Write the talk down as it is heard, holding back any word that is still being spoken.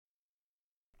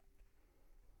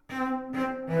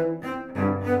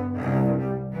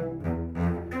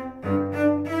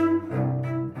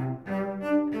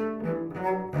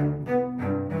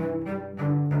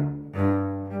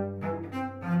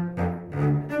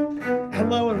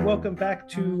Hello and welcome back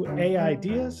to AI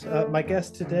Ideas. My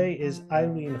guest today is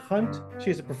Eileen Hunt.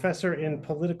 She is a professor in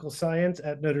political science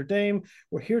at Notre Dame.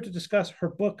 We're here to discuss her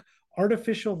book,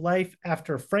 Artificial Life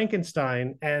After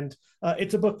Frankenstein. And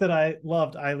it's a book that I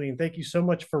loved, Eileen. Thank you so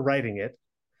much for writing it.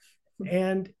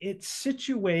 And it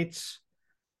situates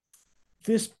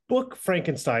this book,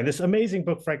 Frankenstein, this amazing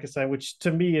book, Frankenstein, which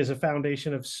to me is a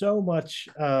foundation of so much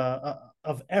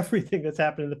of everything that's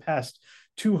happened in the past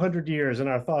 200 years and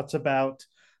our thoughts about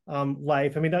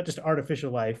life. I mean, not just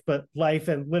artificial life, but life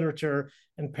and literature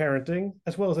and parenting,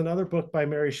 as well as another book by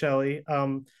Mary Shelley,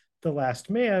 The Last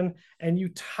Man. And you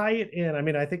tie it in, I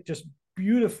mean, I think just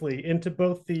beautifully into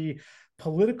both the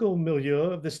political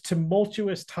milieu of this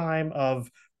tumultuous time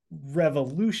of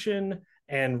revolution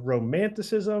and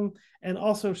romanticism, and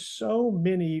also so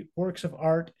many works of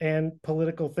art and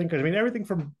political thinkers. I mean, everything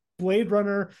from Blade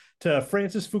Runner to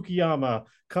Francis Fukuyama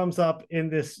comes up in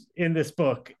this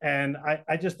book, and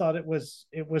I just thought it was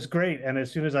great. And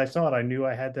as soon as I saw it, I knew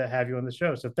I had to have you on the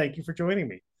show. So thank you for joining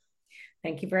me.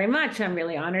 Thank you very much. I'm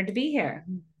really honored to be here.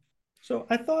 So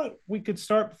I thought we could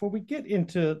start before we get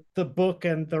into the book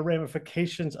and the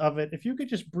ramifications of it. If you could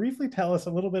just briefly tell us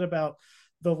a little bit about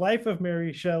the life of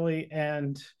Mary Shelley.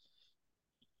 And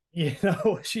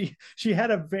she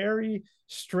had a very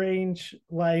strange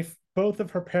life. Both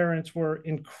of her parents were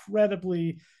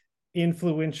incredibly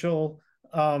influential.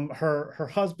 Her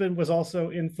husband was also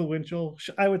influential.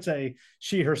 I would say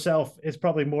she herself is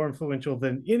probably more influential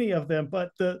than any of them.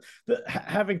 But the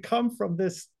having come from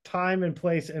this time and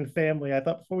place and family, I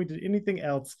thought before we did anything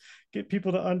else, get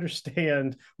people to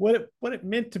understand what it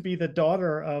meant to be the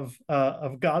daughter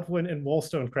of Godwin and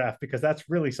Wollstonecraft, because that's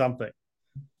really something.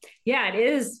 Yeah, it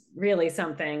is really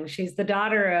something. She's the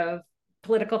daughter of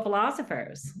political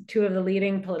philosophers, two of the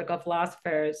leading political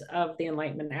philosophers of the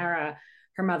Enlightenment era.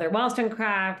 Her mother,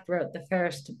 Wollstonecraft, wrote the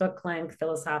first book-length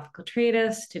philosophical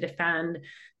treatise to defend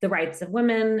the rights of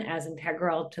women as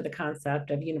integral to the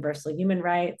concept of universal human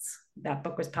rights. That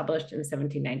book was published in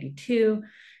 1792.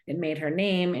 It made her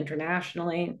name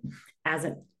internationally as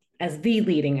the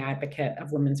leading advocate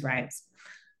of women's rights.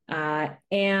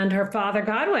 And her father,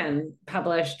 Godwin,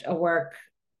 published a work,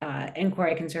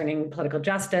 Inquiry Concerning Political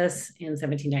Justice, in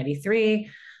 1793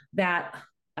 that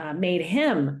made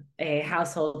him a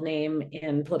household name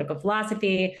in political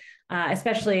philosophy,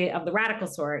 especially of the radical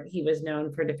sort. He was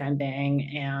known for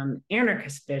defending an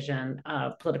anarchist vision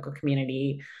of political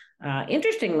community,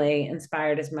 interestingly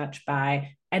inspired as much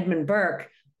by Edmund Burke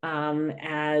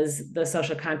as the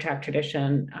social contract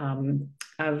tradition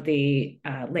of the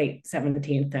late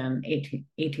 17th and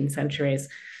 18th centuries.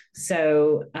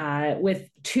 So with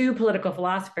two political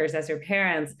philosophers as her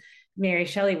parents, Mary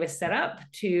Shelley was set up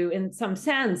to, in some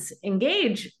sense,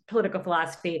 engage political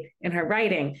philosophy in her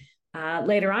writing.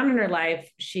 Later on in her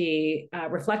life, she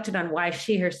reflected on why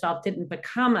she herself didn't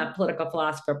become a political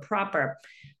philosopher proper.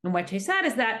 And what she said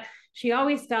is that she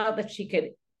always felt that she could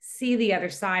see the other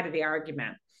side of the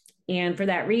argument. And for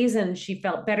that reason, she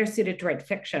felt better suited to write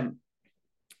fiction.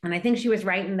 And I think she was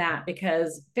right in that,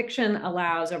 because fiction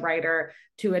allows a writer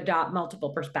to adopt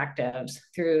multiple perspectives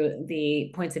through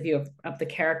the points of view of the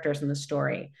characters in the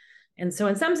story. And so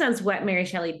in some sense, what Mary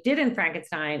Shelley did in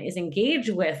Frankenstein is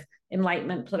engage with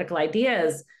Enlightenment political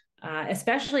ideas,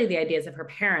 especially the ideas of her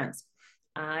parents.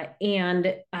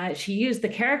 And she used the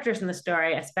characters in the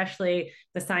story, especially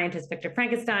the scientist Victor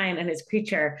Frankenstein and his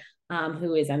creature,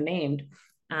 who is unnamed,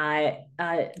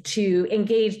 to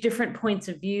engage different points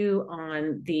of view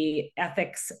on the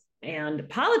ethics and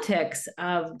politics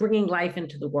of bringing life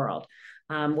into the world,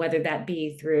 whether that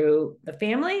be through the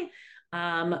family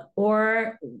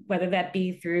or whether that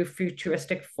be through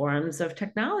futuristic forms of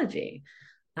technology.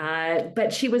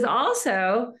 But she was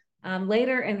also,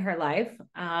 later in her life,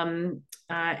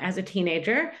 as a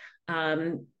teenager,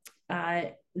 the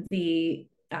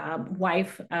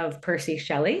wife of Percy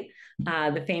Shelley,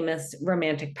 the famous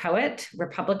romantic poet,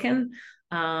 Republican,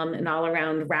 an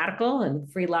all-around radical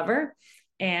and free lover.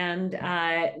 And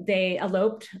they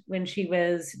eloped when she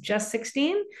was just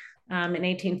 16 in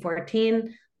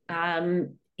 1814.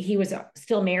 He was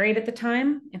still married at the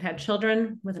time and had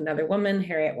children with another woman,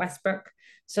 Harriet Westbrook.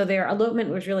 So their elopement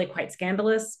was really quite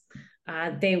scandalous.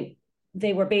 They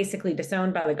were basically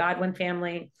disowned by the Godwin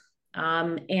family.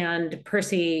 And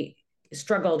Percy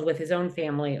struggled with his own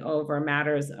family over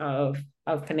matters of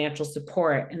financial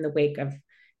support in the wake of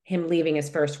him leaving his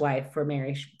first wife for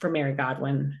Mary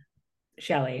Godwin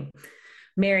Shelley.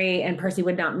 Mary and Percy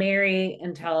would not marry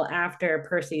until after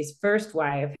Percy's first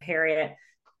wife, Harriet,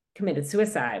 committed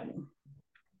suicide.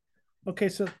 Okay,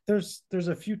 so there's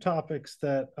a few topics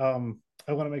that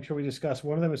I want to make sure we discuss.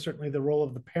 One of them is certainly the role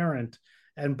of the parent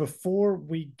and before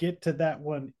we get to that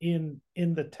one in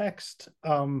the text,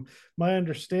 my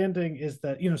understanding is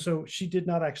that, so she did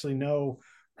not actually know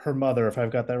her mother, if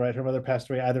I've got that right. Her mother passed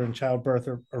away either in childbirth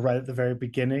or right at the very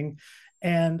beginning.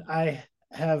 And I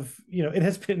have, it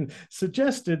has been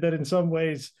suggested that in some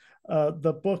ways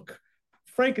the book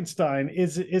Frankenstein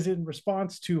is in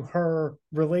response to her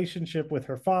relationship with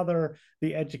her father,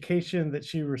 the education that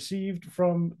she received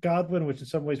from Godwin, which in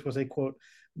some ways was a quote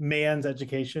man's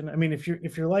education. I mean, if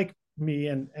you're like me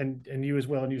and you as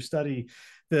well, and you study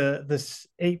this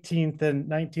 18th and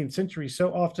 19th century,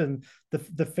 so often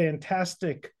the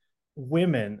fantastic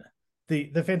women,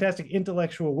 the fantastic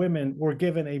intellectual women were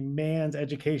given a man's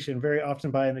education very often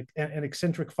by an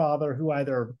eccentric father who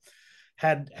either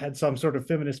had some sort of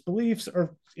feminist beliefs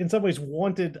or in some ways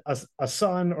wanted a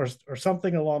son or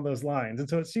something along those lines. And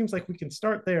so it seems like we can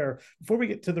start there before we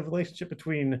get to the relationship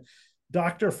between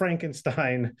Dr.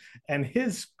 Frankenstein and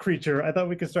his creature. I thought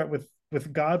we could start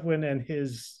with Godwin and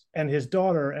his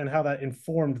daughter and how that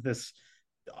informed this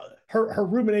her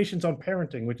ruminations on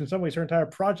parenting, which in some ways her entire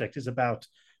project is about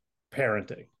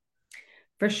parenting.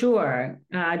 For sure.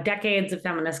 Decades of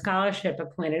feminist scholarship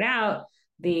have pointed out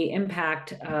the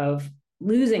impact of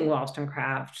losing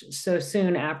Wollstonecraft so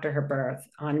soon after her birth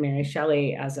on Mary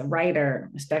Shelley as a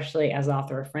writer, especially as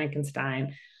author of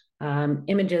Frankenstein.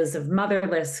 Images of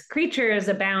motherless creatures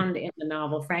abound in the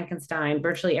novel Frankenstein.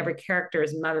 Virtually every character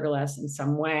is motherless in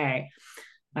some way.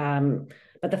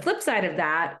 But the flip side of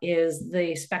that is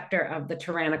the specter of the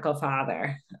tyrannical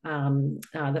father.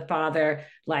 The father,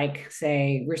 like,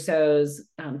 say, Rousseau's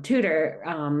tutor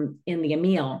in the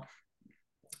Emile,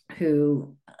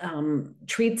 who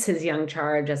treats his young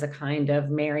charge as a kind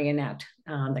of marionette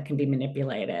that can be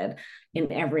manipulated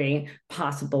in every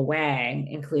possible way,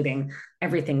 including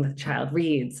everything the child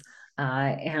reads.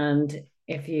 And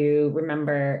if you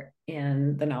remember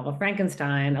in the novel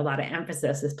Frankenstein, a lot of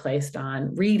emphasis is placed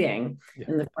on reading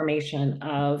in the formation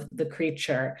of the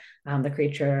creature. The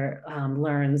creature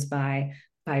learns by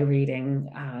reading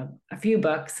a few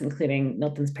books, including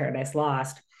Milton's Paradise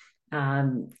Lost.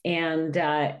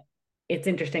 It's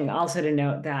interesting also to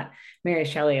note that Mary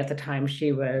Shelley, at the time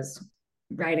she was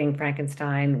writing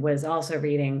Frankenstein, was also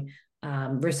reading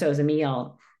Rousseau's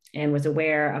Emile and was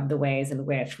aware of the ways in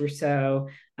which Rousseau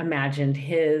imagined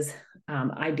his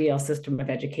ideal system of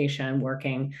education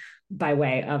working by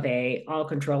way of a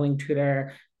all-controlling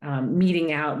tutor,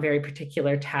 meting out very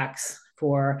particular texts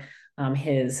for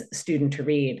his student to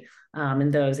read.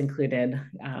 And those included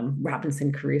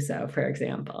Robinson Crusoe, for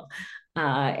example.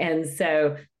 And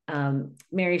so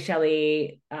Mary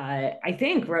Shelley, I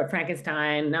think, wrote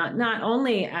Frankenstein not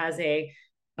only as a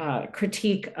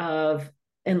critique of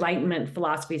Enlightenment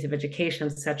philosophies of education,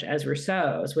 such as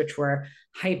Rousseau's, which were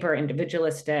hyper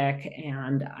individualistic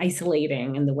and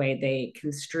isolating in the way they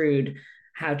construed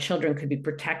how children could be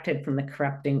protected from the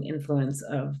corrupting influence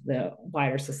of the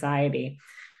wider society,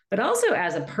 but also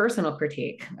as a personal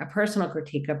critique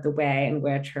of the way in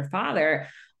which her father,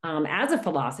 as a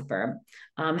philosopher,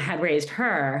 had raised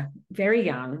her very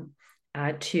young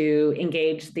to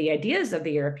engage the ideas of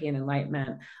the European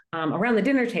Enlightenment around the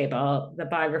dinner table. The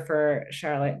biographer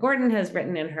Charlotte Gordon has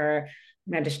written in her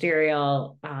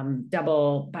magisterial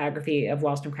double biography of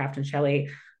Wollstonecraft and Shelley,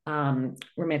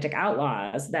 Romantic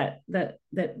Outlaws, that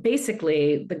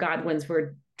basically the Godwins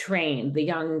were trained, the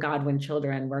young Godwin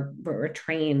children were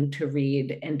trained to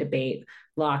read and debate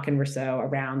Locke and Rousseau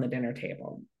around the dinner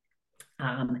table.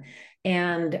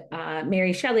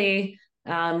 Mary Shelley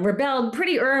rebelled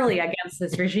pretty early against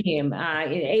this regime.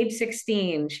 At age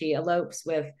 16, she elopes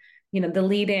with, the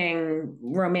leading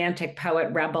romantic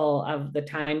poet rebel of the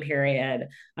time period,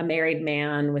 a married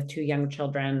man with two young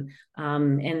children.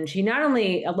 And she not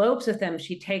only elopes with him,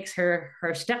 she takes her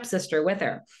stepsister with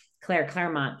her, Claire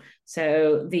Clairmont.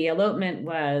 So the elopement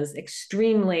was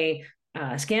extremely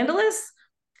scandalous.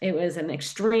 It was an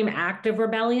extreme act of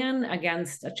rebellion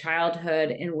against a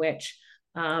childhood in which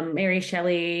Mary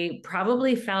Shelley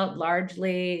probably felt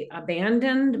largely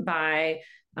abandoned by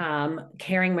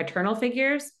caring maternal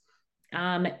figures,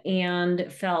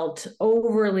 and felt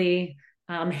overly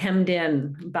hemmed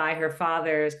in by her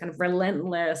father's kind of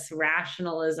relentless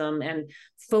rationalism and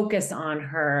focus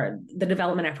on the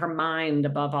development of her mind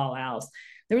above all else.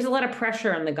 There was a lot of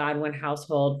pressure in the Godwin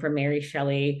household for Mary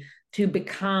Shelley to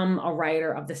become a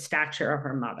writer of the stature of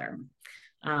her mother.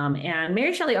 And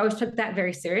Mary Shelley always took that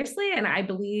very seriously. And I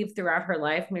believe throughout her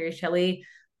life, Mary Shelley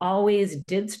always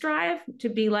did strive to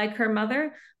be like her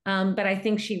mother. But I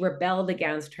think she rebelled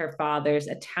against her father's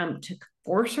attempt to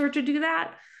force her to do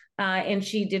that. And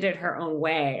she did it her own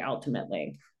way,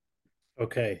 ultimately.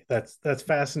 Okay, that's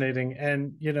fascinating.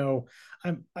 And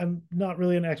I'm not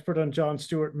really an expert on John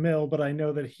Stuart Mill, but I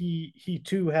know that he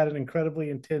too had an incredibly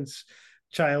intense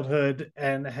childhood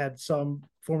and had some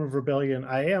form of rebellion.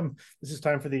 This is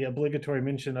time for the obligatory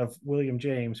mention of William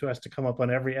James, who has to come up on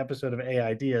every episode of A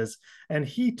Ideas. And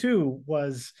he too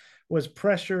was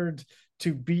pressured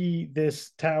to be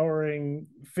this towering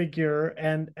figure,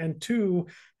 and two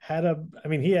had a I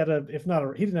mean he had a if not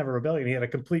a, he didn't have a rebellion, he had a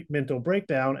complete mental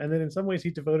breakdown, and then in some ways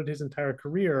he devoted his entire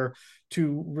career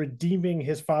to redeeming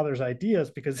his father's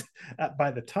ideas, because by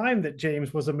the time that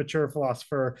James was a mature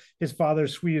philosopher, his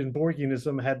father's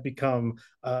Swedenborgianism had become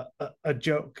a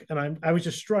joke. And I was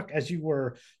just struck as you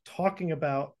were talking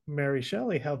about Mary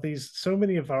Shelley, how these so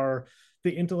many of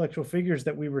the intellectual figures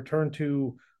that we return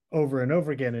to over and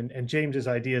over again, and James's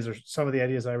ideas, or some of the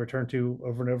ideas I return to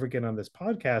over and over again on this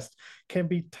podcast, can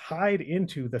be tied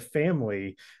into the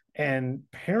family and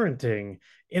parenting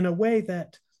in a way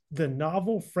that the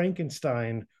novel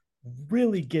Frankenstein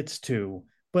really gets to,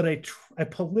 but a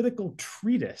political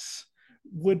treatise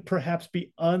would perhaps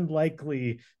be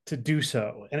unlikely to do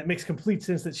so. And it makes complete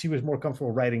sense that she was more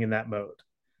comfortable writing in that mode.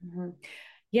 Mm-hmm.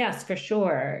 Yes, for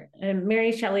sure. And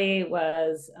Mary Shelley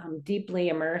was deeply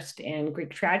immersed in Greek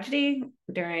tragedy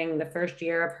during the first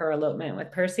year of her elopement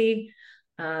with Percy.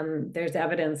 There's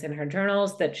evidence in her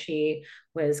journals that she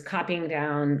was copying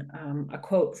down a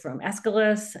quote from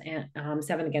Aeschylus, and,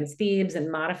 Seven Against Thebes,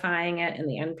 and modifying it in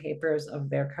the end papers of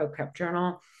their co-kept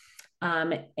journal.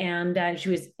 And she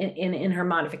was in her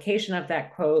modification of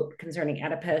that quote concerning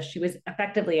Oedipus, she was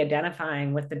effectively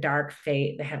identifying with the dark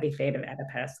fate, the heavy fate of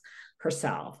Oedipus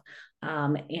herself,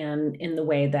 and in the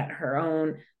way that her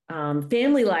own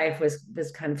family life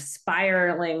was kind of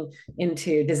spiraling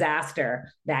into disaster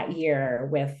that year,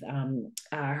 with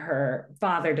her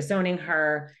father disowning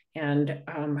her, and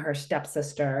her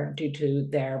stepsister, due to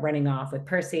their running off with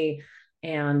Percy,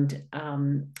 and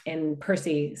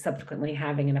Percy subsequently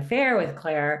having an affair with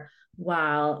Claire,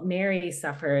 while Mary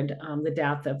suffered the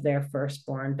death of their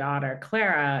firstborn daughter,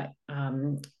 Clara,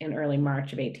 in early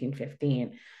March of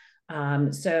 1815.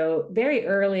 So very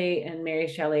early in Mary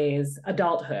Shelley's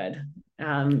adulthood,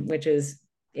 which is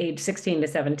age 16 to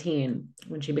 17,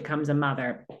 when she becomes a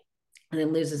mother and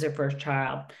then loses her first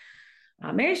child,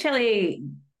 Mary Shelley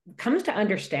comes to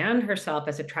understand herself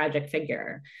as a tragic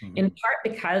figure, in part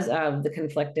because of the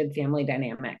conflicted family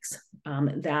dynamics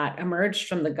that emerged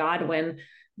from the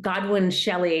Godwin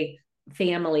Shelley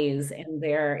families and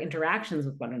their interactions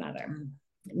with one another.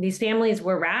 These families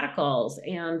were radicals,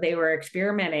 and they were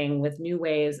experimenting with new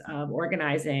ways of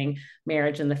organizing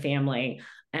marriage and the family.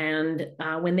 And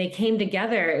when they came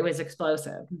together, it was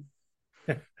explosive.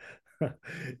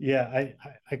 Yeah,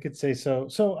 I could say so.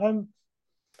 So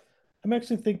I'm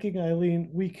actually thinking, Eileen,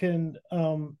 we can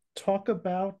talk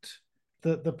about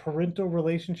the parental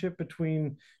relationship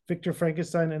between Victor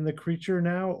Frankenstein and the creature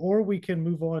now, or we can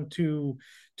move on to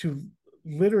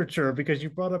literature, because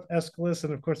you brought up Aeschylus,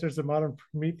 and of course there's the modern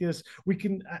Prometheus. We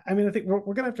can, I mean, I think we're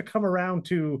going to have to come around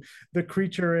to the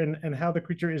creature and how the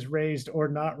creature is raised or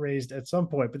not raised at some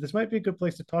point, but this might be a good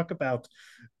place to talk about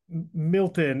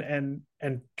Milton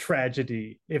and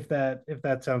tragedy, if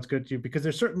that sounds good to you, because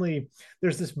there's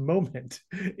this moment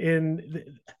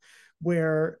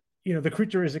where the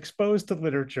creature is exposed to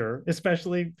literature,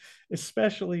 especially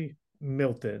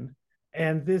Milton,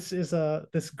 and this is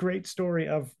this great story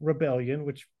of rebellion,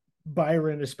 which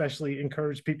Byron especially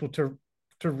encouraged people to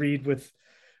read, with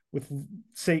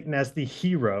Satan as the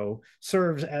hero,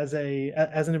 serves as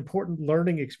an important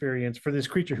learning experience for this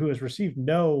creature who has received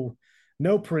no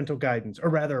parental guidance, or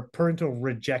rather parental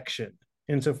rejection,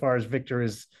 insofar as Victor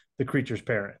is the creature's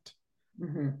parent.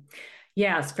 Mm-hmm.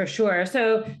 Yes, for sure.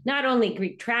 So not only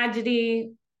Greek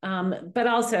tragedy, but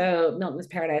also Milton's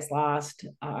Paradise Lost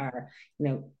are,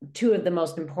 two of the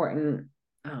most important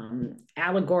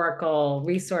allegorical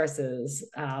resources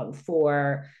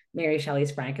for Mary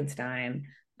Shelley's Frankenstein.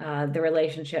 The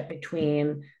relationship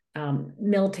between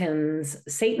Milton's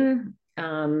Satan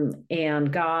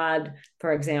and God,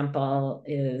 for example,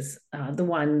 is the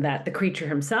one that the creature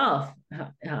himself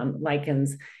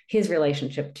likens his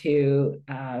relationship to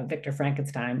Victor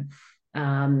Frankenstein.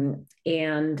 And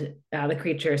the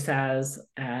creature says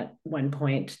at one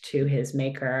point to his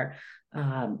maker,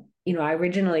 I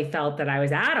originally felt that I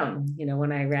was Adam,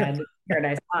 when I read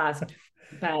Paradise Lost,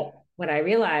 but what I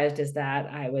realized is that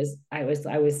I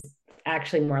was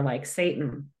actually more like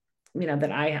Satan,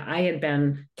 that I had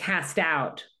been cast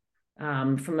out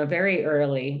from a very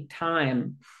early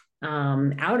time,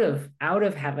 out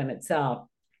of heaven itself,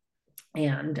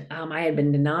 and I had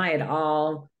been denied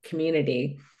all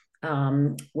community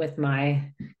with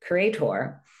my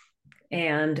creator.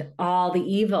 and all the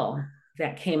evil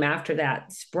that came after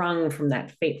that sprung from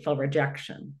that fateful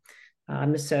rejection.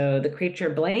 So the creature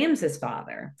blames his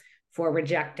father for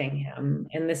rejecting him,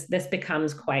 and this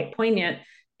becomes quite poignant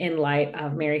in light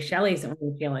of Mary Shelley's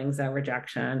own feelings of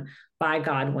rejection by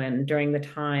Godwin during the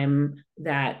time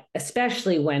that,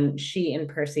 especially when she and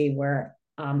Percy were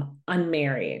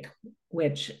unmarried,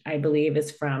 which I believe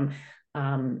is from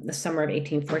the summer of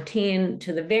 1814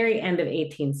 to the very end of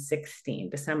 1816.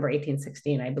 December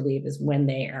 1816, I believe, is when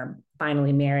they are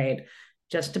finally married,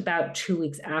 just about 2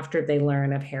 weeks after they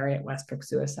learn of Harriet Westbrook's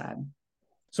suicide.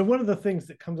 So one of the things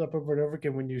that comes up over and over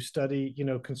again when you study,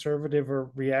 conservative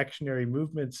or reactionary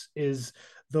movements is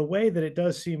the way that it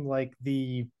does seem like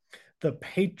the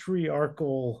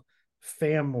patriarchal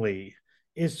family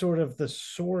is sort of the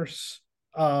source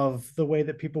of the way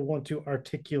that people want to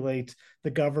articulate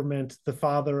the government, the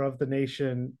father of the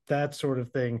nation, that sort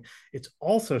of thing. It's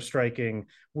also striking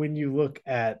when you look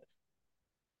at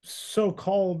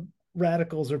so-called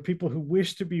radicals or people who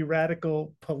wish to be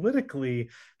radical politically,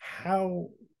 how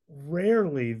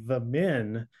rarely the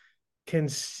men can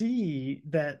see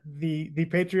that the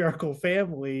patriarchal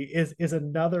family is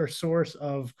another source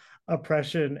of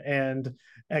oppression and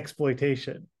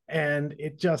exploitation. And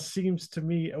it just seems to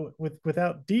me,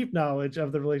 without deep knowledge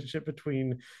of the relationship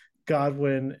between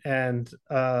Godwin and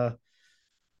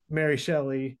Mary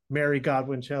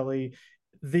Godwin Shelley,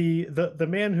 the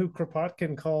man who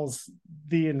Kropotkin calls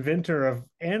the inventor of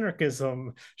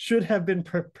anarchism should have been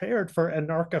prepared for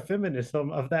anarcho-feminism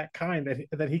of that kind,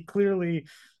 that he clearly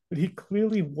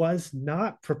was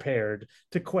not prepared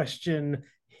to question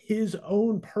his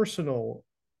own personal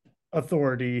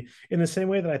authority in the same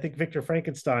way that I think Victor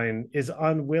Frankenstein is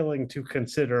unwilling to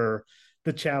consider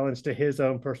the challenge to his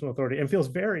own personal authority and feels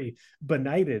very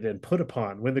benighted and put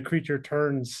upon when the creature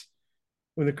turns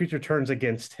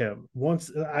against him. Once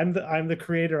I'm the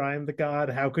creator, I am the god.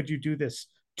 How could you do this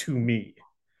to me?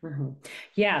 Mm-hmm.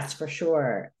 Yes, for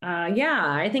sure. Yeah,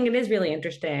 I think it is really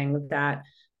interesting that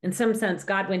in some sense,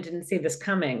 Godwin didn't see this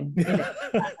coming.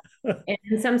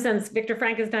 In some sense, Victor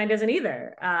Frankenstein doesn't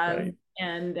either. Right.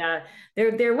 And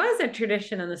there was a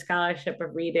tradition in the scholarship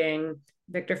of reading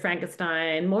Victor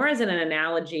Frankenstein more as an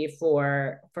analogy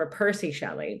for Percy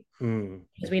Shelley.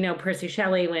 As we know, Percy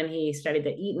Shelley, when he studied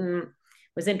at Eton,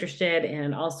 was interested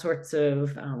in all sorts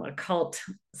of occult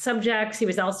subjects. He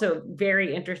was also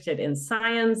very interested in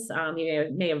science. He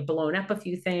may have blown up a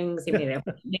few things. He may have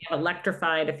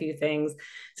electrified a few things.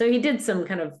 So he did some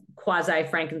kind of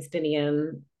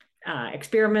quasi-Frankensteinian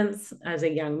experiments as a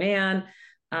young man.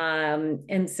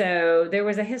 And so there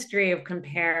was a history of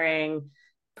comparing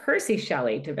Percy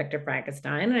Shelley to Victor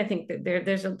Frankenstein. And I think that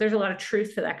there's a lot of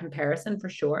truth to that comparison for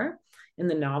sure in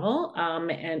the novel.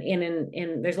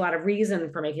 And there's a lot of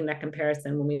reason for making that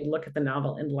comparison when we look at the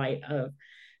novel in light of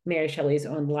Mary Shelley's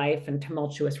own life and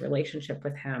tumultuous relationship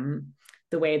with him,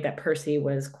 the way that Percy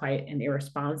was quite an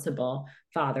irresponsible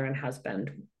father and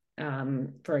husband,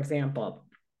 for example.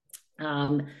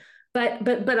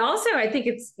 But also, I think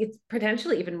it's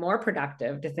potentially even more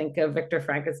productive to think of Victor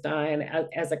Frankenstein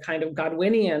as a kind of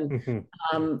Godwinian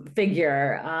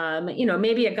figure.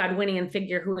 Maybe a Godwinian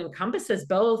figure who encompasses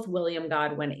both William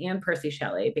Godwin and Percy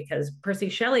Shelley, because Percy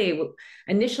Shelley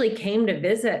initially came to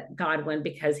visit Godwin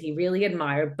because he really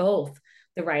admired both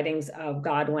the writings of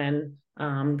Godwin,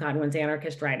 Godwin's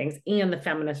anarchist writings, and the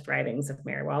feminist writings of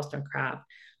Mary Wollstonecraft.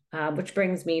 Which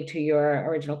brings me to your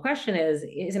original question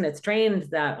isn't it strange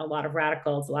that a lot of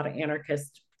radicals, a lot of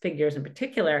anarchist figures in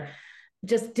particular,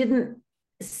 just didn't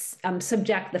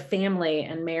subject the family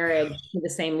and marriage to the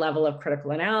same level of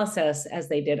critical analysis as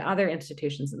they did other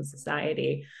institutions in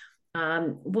society?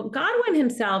 Well, Godwin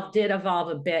himself did evolve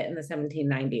a bit in the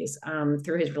 1790s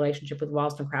through his relationship with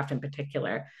Wollstonecraft in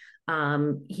particular.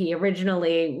 He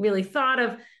originally really thought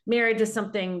of marriage as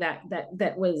something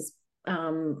that was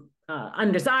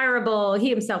undesirable. He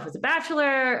himself was a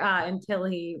bachelor until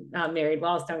he married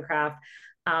Wollstonecraft.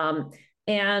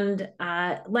 And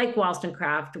like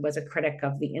Wollstonecraft, was a critic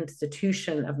of the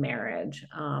institution of marriage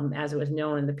as it was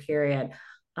known in the period.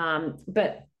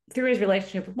 But through his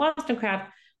relationship with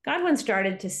Wollstonecraft, Godwin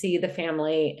started to see the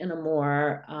family in a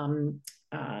more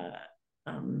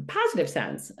positive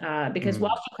sense, because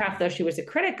Wollstonecraft, though she was a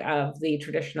critic of the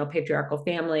traditional patriarchal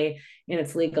family and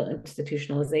its legal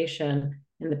institutionalization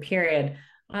in the period,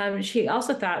 she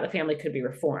also thought the family could be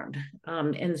reformed.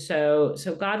 And so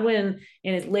Godwin,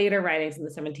 in his later writings in the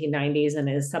 1790s and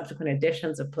his subsequent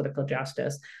editions of Political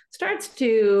Justice, starts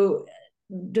to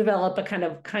develop a kind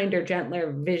of kinder,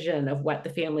 gentler vision of what the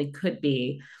family could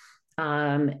be,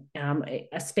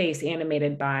 a space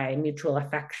animated by mutual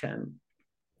affection.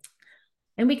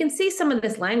 And we can see some of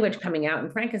this language coming out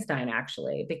in Frankenstein,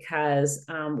 actually, because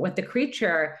what the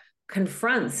creature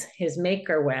confronts his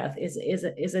maker with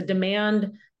is a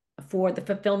demand for the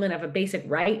fulfillment of a basic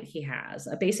right he has,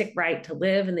 a basic right to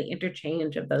live in the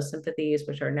interchange of those sympathies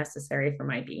which are necessary for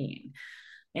my being.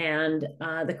 And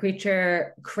the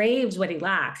creature craves what he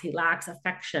lacks. He lacks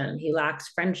affection. He lacks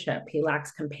friendship. He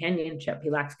lacks companionship. He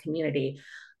lacks community.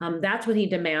 That's what he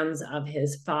demands of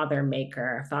his father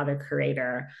maker, father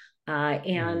creator.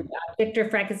 Victor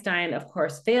Frankenstein, of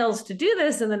course, fails to do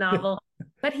this in the novel,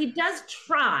 but he does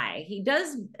try. He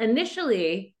does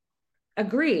initially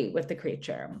agree with the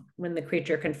creature when the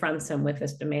creature confronts him with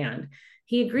this demand.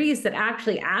 He agrees that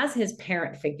actually, as his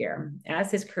parent figure,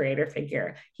 as his creator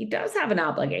figure, he does have an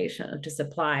obligation to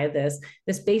supply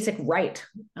this basic right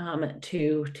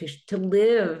to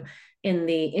live in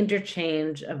the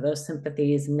interchange of those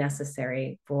sympathies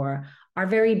necessary for our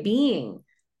very being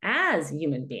as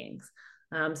human beings.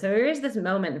 So there is this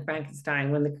moment in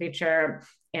Frankenstein when the creature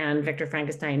and Victor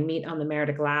Frankenstein meet on the Mer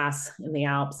de Glace in the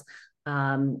Alps,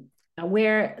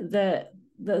 where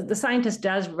the scientist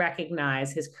does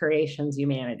recognize his creation's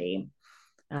humanity.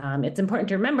 It's important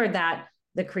to remember that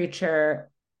the creature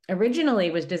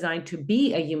originally was designed to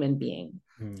be a human being,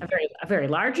 a very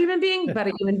large human being, but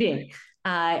a human being.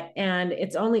 And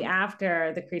it's only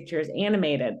after the creature is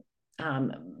animated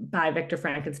by Victor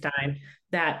Frankenstein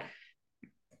that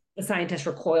the scientist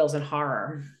recoils in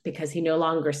horror because he no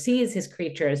longer sees his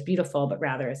creature as beautiful, but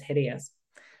rather as hideous.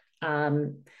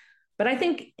 But I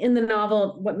think in the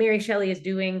novel, what Mary Shelley is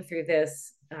doing through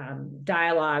this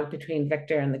dialogue between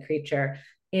Victor and the creature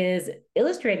is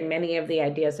illustrating many of the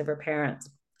ideas of her parents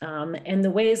and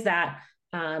the ways that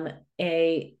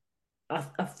a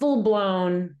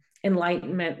full-blown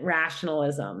Enlightenment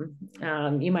rationalism,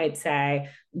 you might say,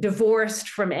 divorced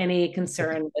from any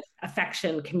concern with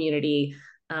affection, community,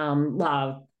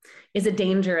 love, is a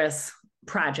dangerous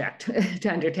project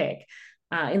to undertake.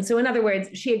 And so, in other words,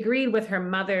 she agreed with her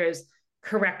mother's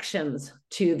corrections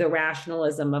to the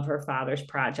rationalism of her father's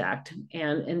project,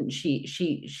 and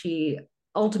she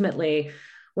ultimately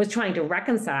was trying to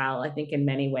reconcile, I think, in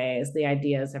many ways, the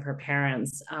ideas of her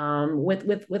parents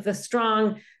with a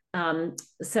strong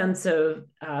sense of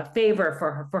favor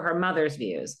for her mother's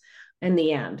views. In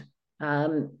the end,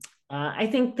 I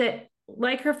think that,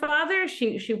 like her father,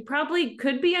 she probably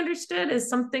could be understood as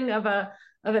something of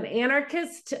an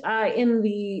anarchist in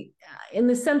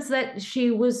the sense that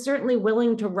she was certainly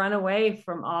willing to run away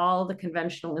from all the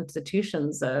conventional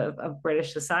institutions of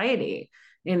British society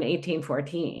in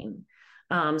 1814.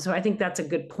 So I think that's a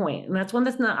good point. And that's one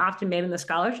that's not often made in the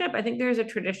scholarship. I think there's a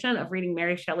tradition of reading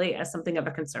Mary Shelley as something of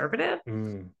a conservative.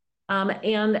 And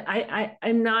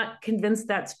I'm not convinced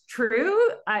that's true.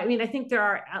 I mean, I think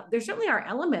there certainly are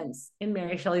elements in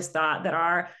Mary Shelley's thought that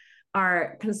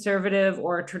are conservative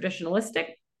or traditionalistic.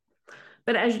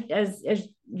 But as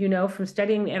you know from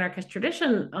studying the anarchist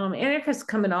tradition, anarchists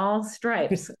come in all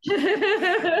stripes, and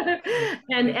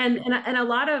a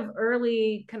lot of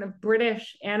early kind of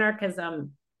British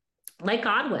anarchism, like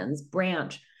Godwin's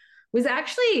branch, was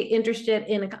actually interested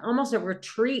in almost a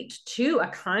retreat to a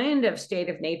kind of state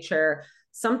of nature,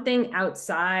 something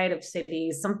outside of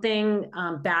cities, something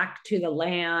back to the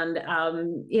land.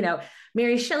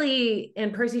 Mary Shelley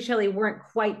and Percy Shelley weren't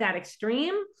quite that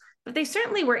extreme, but they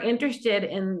certainly were interested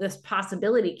in this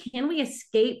possibility. Can we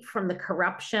escape from the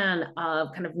corruption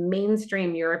of kind of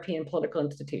mainstream European political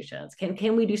institutions?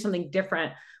 Can we do something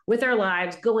different with our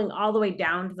lives, going all the way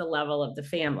down to the level of the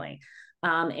family?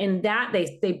 And that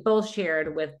they both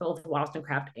shared with both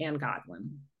Wollstonecraft and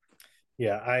Godwin.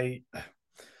 Yeah,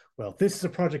 well, this is a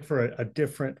project for a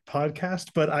different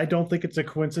podcast, but I don't think it's a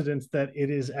coincidence that it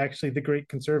is actually the great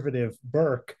conservative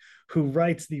Burke who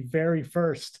writes the very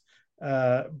first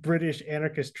British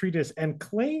anarchist treatise and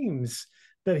claims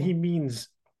that he means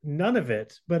none of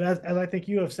it. But as I think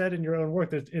you have said in your own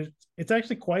work, it's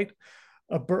actually quite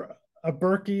a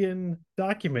Burkean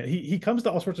document. He comes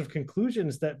to all sorts of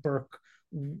conclusions that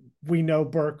we know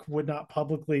Burke would not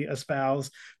publicly espouse,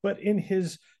 but in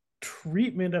his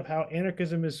treatment of how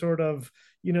anarchism is sort of,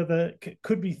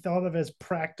 could be thought of as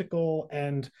practical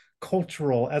and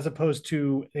cultural, as opposed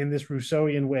to, in this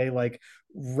Rousseauian way, like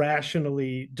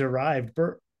rationally derived.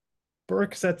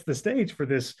 Burke sets the stage for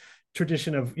this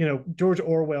tradition of, George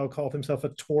Orwell called himself a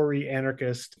Tory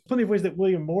anarchist. Plenty of ways that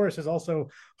William Morris is also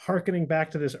hearkening back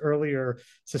to this earlier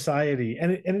society.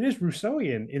 And it is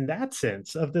Rousseauian in that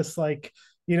sense of this, like,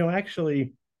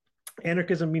 actually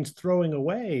anarchism means throwing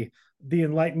away the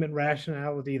Enlightenment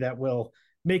rationality that will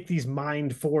make these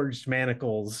mind forged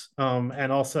manacles,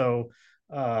 and also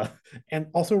uh, and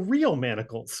also real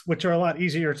manacles, which are a lot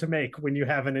easier to make when you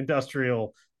have an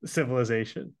industrial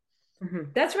civilization.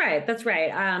 That's right. That's right.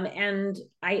 And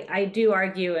I do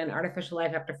argue in Artificial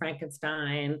Life After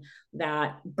Frankenstein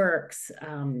that Burke's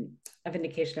A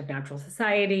Vindication of Natural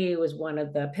Society was one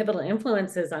of the pivotal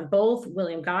influences on both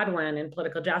William Godwin in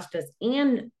Political Justice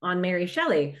and on Mary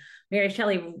Shelley. Mary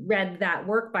Shelley read that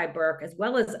work by Burke as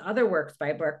well as other works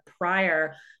by Burke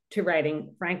prior to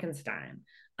writing Frankenstein.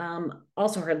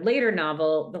 Also, her later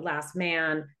novel, The Last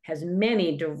Man, has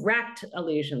many direct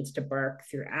allusions to Burke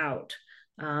throughout.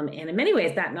 And in many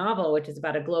ways, that novel, which is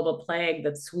about a global plague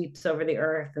that sweeps over the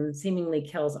earth and seemingly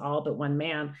kills all but one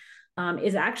man,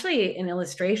 is actually an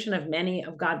illustration of many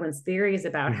of Godwin's theories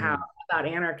about about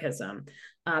anarchism.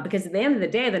 Because at the end of the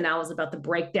day, the novel is about the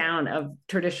breakdown of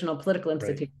traditional political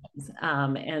institutions.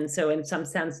 Right. And so, in some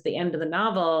sense, the end of the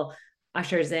novel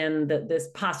ushers in this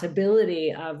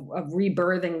possibility of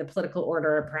rebirthing the political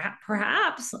order,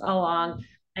 perhaps along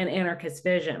an anarchist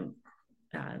vision.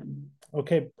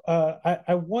 Okay,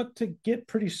 I want to get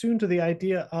pretty soon to the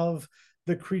idea of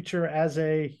the creature as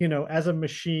a, as a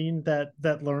machine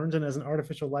that learns and as an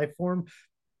artificial life form.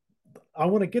 I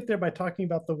want to get there by talking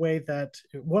about the way that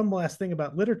one last thing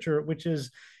about literature, which is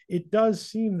it does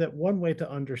seem that one way to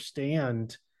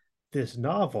understand this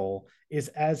novel is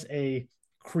as a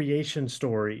creation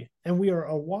story. And we are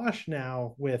awash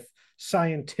now with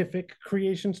scientific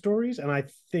creation stories. And I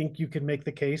think you can make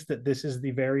the case that this is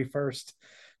the very first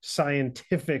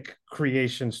scientific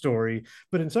creation story.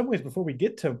 But in some ways, before we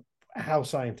get to how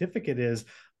scientific it is,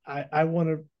 I want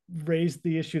to raise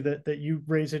the issue that you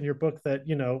raise in your book, that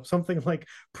something like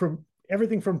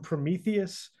everything from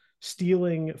Prometheus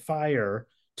stealing fire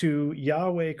to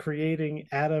Yahweh creating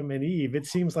Adam and Eve, it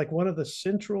seems like one of the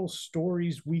central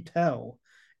stories we tell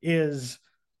is,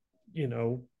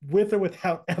 with or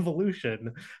without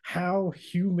evolution, how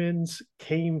humans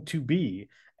came to be.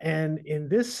 And in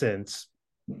this sense,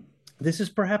 this is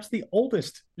perhaps the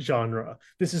oldest genre.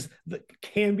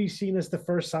 Can be seen as the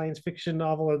first science fiction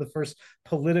novel or the first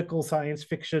political science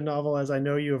fiction novel, as I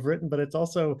know you have written, but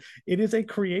it is a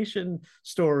creation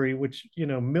story, which,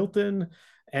 Milton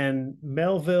and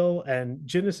Melville and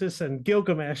Genesis and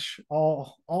Gilgamesh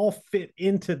all fit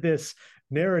into this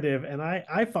narrative. And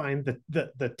I find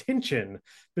the tension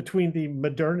between the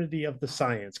modernity of the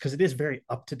science, because it is very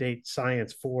up-to-date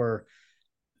science for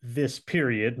this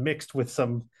period, mixed with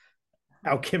some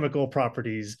alchemical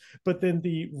properties, but then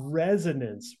the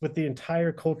resonance with the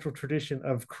entire cultural tradition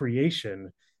of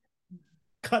creation,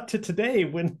 cut to today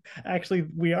when actually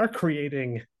we are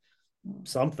creating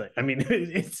something. I mean,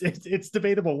 it's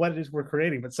debatable what it is we're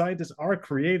creating, but scientists are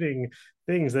creating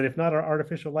things that, if not our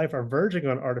artificial life, are verging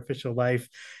on artificial life.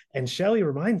 And Shelley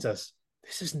reminds us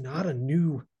this is not a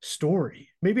new story.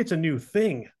 Maybe it's a new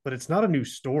thing, but it's not a new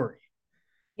story.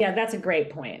 Yeah, that's a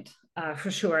great point.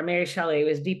 For sure. Mary Shelley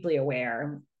was deeply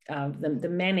aware of the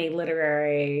many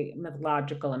literary,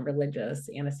 mythological, and religious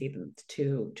antecedents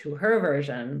to her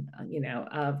version,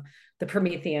 of the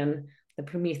Promethean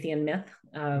myth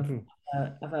of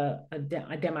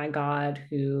a demigod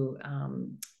who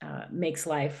makes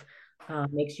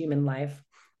human life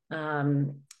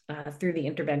through the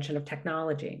intervention of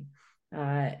technology.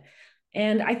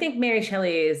 And I think Mary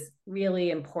Shelley's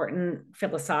really important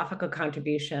philosophical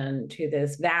contribution to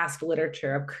this vast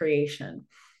literature of creation,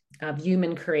 of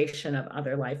human creation of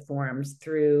other life forms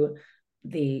through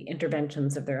the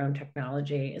interventions of their own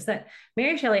technology, is that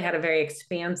Mary Shelley had a very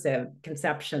expansive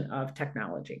conception of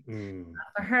technology.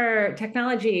 For her,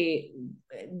 technology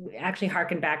actually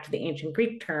harkened back to the ancient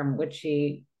Greek term, which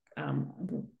she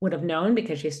would have known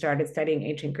because she started studying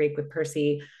ancient Greek with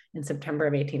Percy in September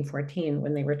of 1814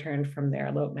 when they returned from their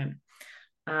elopement.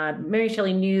 Mary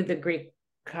Shelley knew the Greek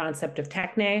concept of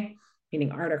techne,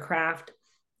 meaning art or craft,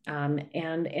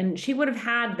 and she would have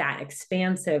had that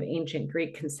expansive ancient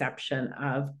Greek conception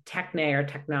of techne or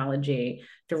technology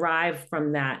derived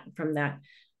from that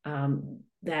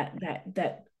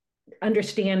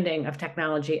understanding of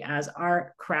technology as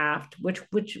art, craft,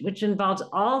 which involves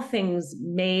all things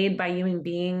made by human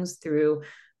beings through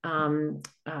art.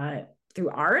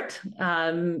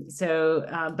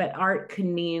 But art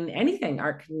can mean anything.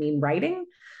 Art can mean writing.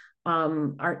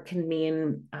 Art can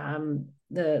mean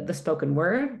the spoken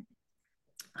word.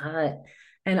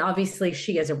 And obviously,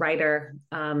 she, as a writer,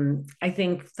 I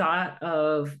think thought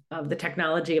of the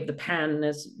technology of the pen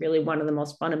as really one of the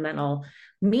most fundamental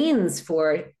means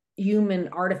for human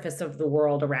artifice of the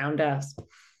world around us.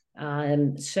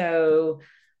 So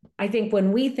I think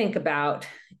when we think about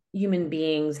human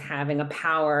beings having a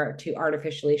power to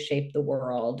artificially shape the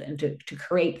world and to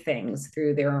create things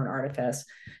through their own artifice.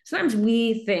 Sometimes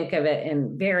we think of it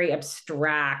in very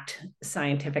abstract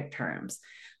scientific terms.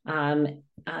 And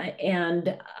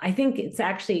I think it's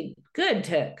actually good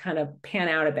to kind of pan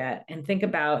out a bit and think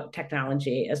about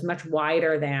technology as much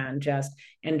wider than just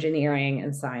engineering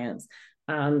and science.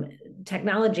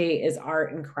 Technology is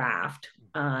art and craft.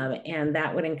 And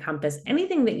that would encompass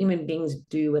anything that human beings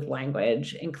do with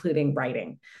language, including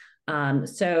writing.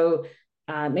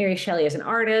 Mary Shelley, as an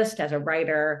artist, as a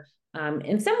writer,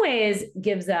 in some ways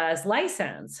gives us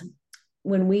license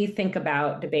when we think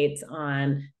about debates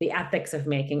on the ethics of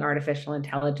making artificial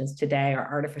intelligence today or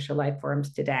artificial life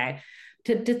forms today,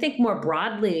 to think more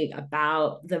broadly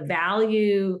about the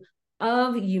value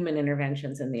of human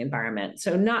interventions in the environment.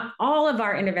 So not all of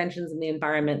our interventions in the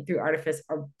environment through artifice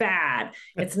are bad.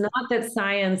 It's not that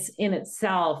science in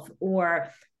itself or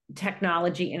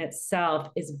technology in itself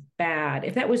is bad.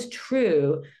 If that was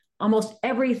true, almost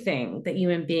everything that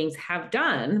human beings have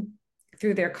done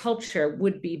through their culture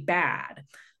would be bad.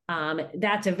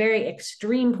 That's a very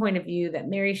extreme point of view that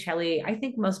Mary Shelley, I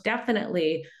think, most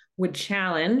definitely would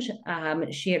challenge.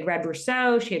 She had read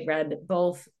Rousseau. She had read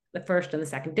both the first and the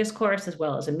second discourse, as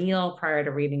well as Emile, prior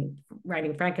to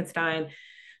writing Frankenstein.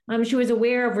 She was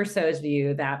aware of Rousseau's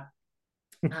view that,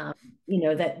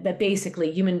 that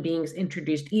basically human beings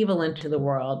introduced evil into the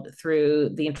world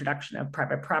through the introduction of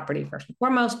private property, first and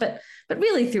foremost, but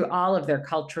really through all of their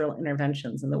cultural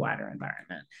interventions in the wider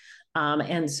environment.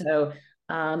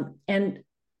 And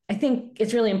I think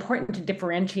it's really important to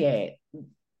differentiate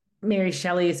Mary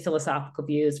Shelley's philosophical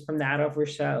views from that of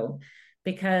Rousseau,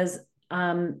 because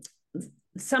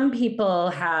some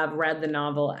people have read the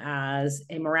novel as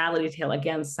a morality tale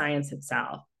against science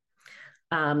itself.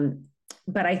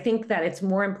 But I think that it's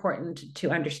more important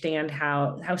to understand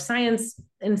how science,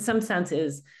 in some sense,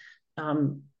 is,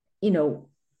 the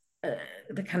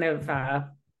kind of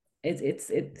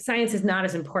science is not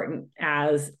as important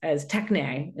as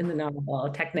techne in the novel,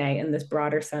 techne in this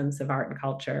broader sense of art and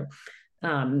culture.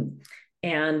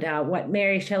 What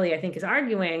Mary Shelley, I think, is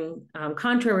arguing,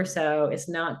 contra Rousseau, is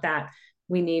not that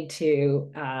we need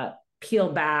to peel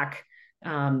back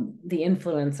the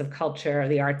influence of culture,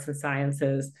 the arts and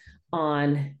sciences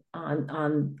on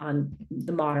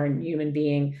the modern human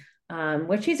being.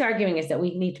 What she's arguing is that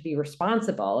we need to be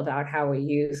responsible about how we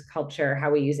use culture,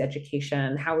 how we use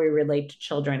education, how we relate to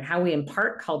children, how we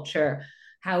impart culture,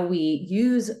 how we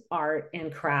use art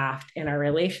and craft in our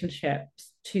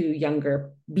relationships to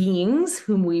younger beings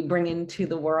whom we bring into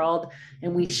the world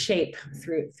and we shape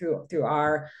through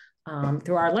our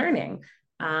learning.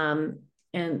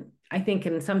 And I think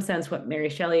in some sense what Mary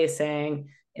Shelley is saying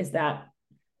is that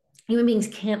human beings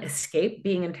can't escape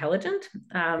being intelligent.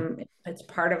 It's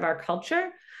part of our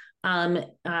culture.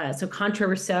 So contra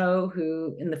Rousseau,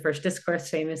 who in the first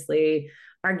discourse famously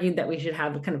argued that we should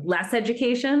have kind of less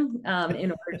education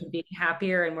in order to be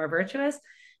happier and more virtuous,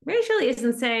 Mary Shelley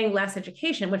isn't saying less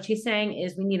education. What she's saying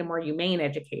is we need a more humane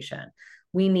education.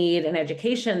 We need an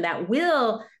education that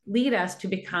will lead us to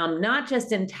become not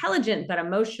just intelligent, but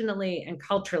emotionally and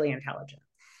culturally intelligent.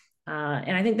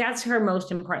 And I think that's her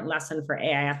most important lesson for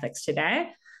AI ethics today.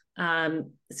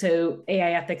 So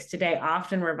AI ethics today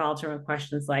often revolves around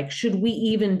questions like, should we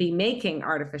even be making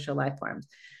artificial life forms?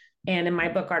 And in my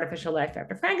book, Artificial Life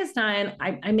After Frankenstein,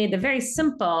 I made the very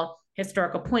simple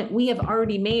historical point. We have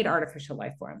already made artificial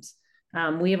life forms.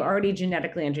 We have already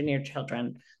genetically engineered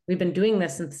children. We've been doing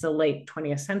this since the late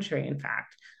 20th century, in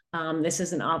fact. This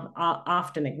isn't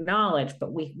often acknowledged,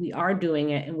 but we are doing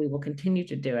it and we will continue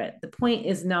to do it. The point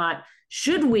is not,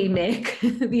 should we make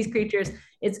these creatures?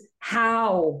 It's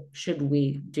how should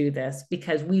we do this?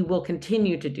 Because we will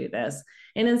continue to do this.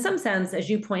 And in some sense, as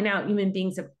you point out, human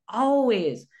beings have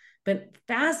always been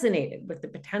fascinated with the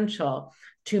potential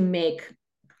to make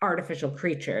artificial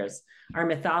creatures. Our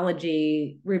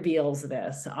mythology reveals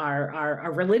this.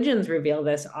 Our religions reveal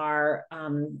this. Our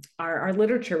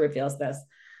literature reveals this.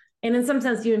 And in some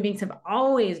sense, human beings have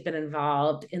always been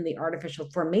involved in the artificial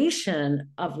formation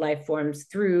of life forms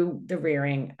through the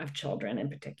rearing of children in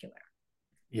particular.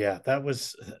 Yeah, that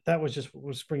was just what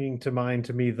was springing to mind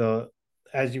to me,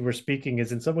 as you were speaking,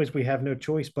 is in some ways we have no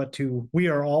choice but to, we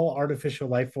are all artificial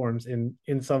life forms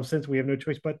in some sense. We have no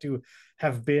choice but to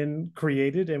have been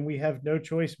created, and we have no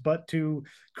choice but to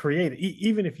create.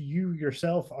 Even if you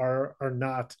yourself are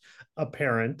not a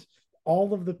parent,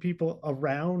 all of the people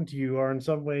around you are in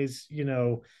some ways,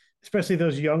 especially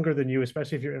those younger than you,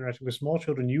 especially if you're interacting with small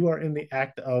children, you are in the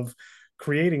act of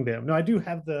creating them. Now, I do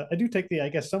take the, I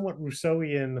guess, somewhat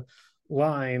Rousseauian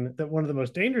line that one of the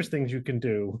most dangerous things you can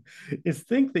do is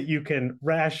think that you can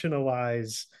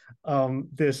rationalize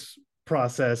this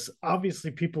process.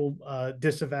 Obviously, people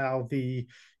disavow the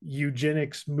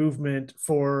eugenics movement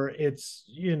for its,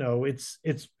 it's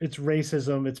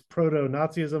racism, it's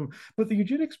proto-Nazism, but the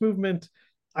eugenics movement,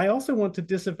 I also want to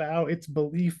disavow its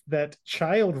belief that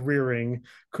child rearing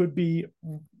could be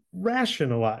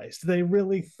rationalized. They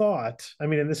really thought, I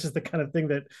mean, and this is the kind of thing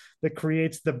that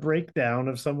creates the breakdown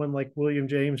of someone like William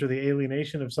James or the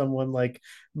alienation of someone like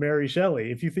Mary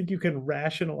Shelley. If you think you can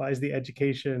rationalize the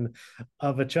education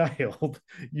of a child,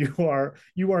 you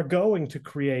are going to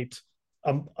create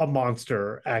a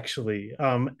monster, actually.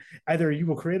 Either you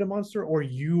will create a monster or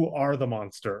you are the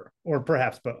monster, or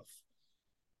perhaps both.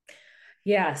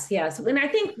 Yes, yes. And I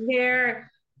think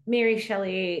Mary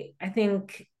Shelley, I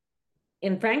think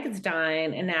in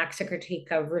Frankenstein enacts a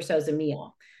critique of Rousseau's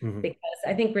Emile, Mm-hmm. because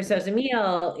I think Rousseau's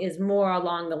Emile is more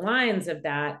along the lines of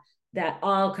that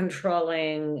all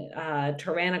controlling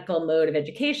tyrannical mode of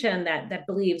education that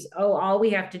believes, oh, all we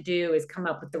have to do is come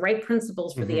up with the right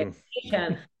principles for the Mm-hmm.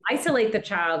 education, isolate the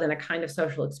child in a kind of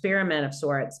social experiment of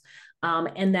sorts,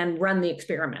 and then run the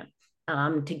experiment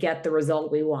to get the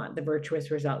result we want, the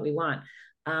virtuous result we want.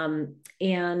 And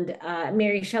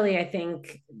Mary Shelley, I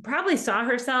think, probably saw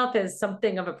herself as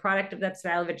something of a product of that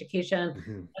style of education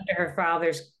Mm-hmm. under her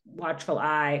father's watchful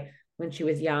eye when she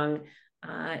was young.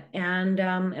 And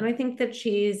I think that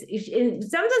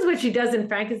sometimes what she does in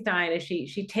Frankenstein is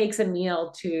she takes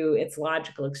Emile to its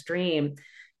logical extreme.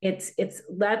 It's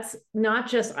let's not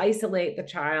just isolate the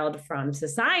child from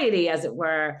society, as it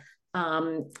were,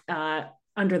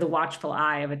 under the watchful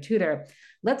eye of a tutor.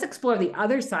 Let's explore the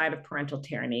other side of parental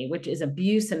tyranny, which is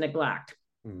abuse and neglect.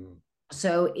 Mm-hmm.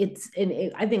 So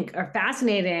I think, a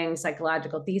fascinating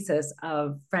psychological thesis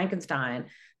of Frankenstein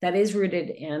that is rooted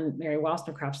in Mary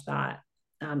Wollstonecraft's thought,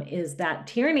 is that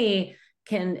tyranny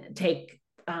can take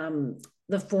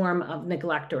the form of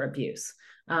neglect or abuse.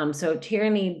 So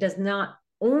tyranny does not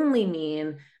only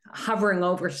mean hovering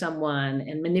over someone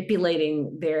and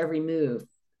manipulating their every move.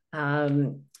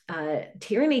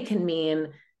 Tyranny can mean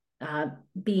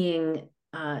being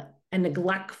a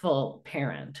neglectful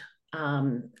parent,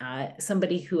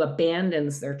 somebody who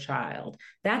abandons their child.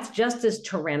 That's just as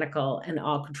tyrannical and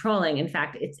all controlling. In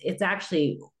fact, it's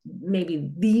actually maybe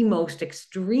the most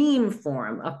extreme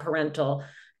form of parental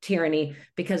tyranny,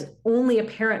 because only a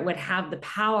parent would have the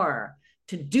power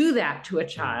to do that to a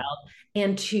child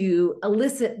and to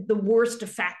elicit the worst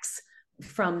effects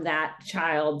from that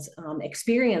child's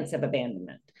experience of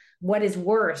abandonment. What is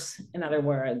worse, in other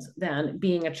words, than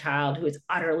being a child who is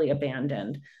utterly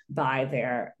abandoned by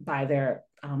their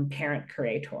parent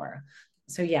creator?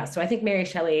 So yeah, so I think Mary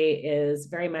Shelley is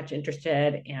very much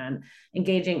interested in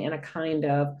engaging in a kind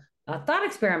of thought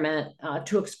experiment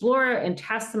to explore and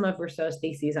test some of Rousseau's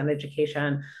theses on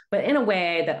education, but in a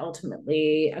way that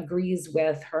ultimately agrees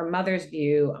with her mother's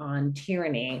view on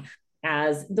tyranny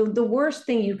as the worst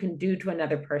thing you can do to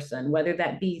another person, whether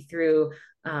that be through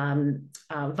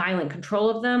violent control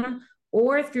of them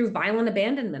or through violent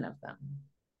abandonment of them.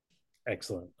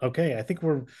 Excellent. Okay, I think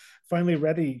we're finally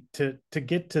ready to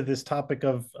get to this topic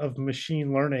of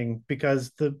machine learning,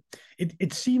 because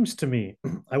it seems to me,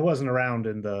 I wasn't around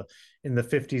in the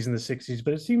 50s and the 60s,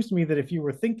 but it seems to me that if you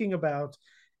were thinking about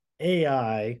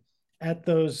AI at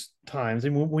those times,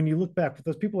 and when you look back, what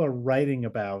those people are writing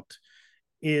about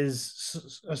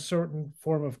is a certain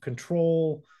form of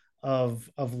control, of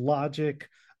logic,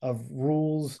 of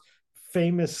rules.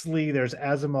 Famously, there's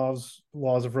Asimov's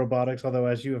laws of robotics, although,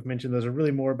 as you have mentioned, those are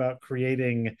really more about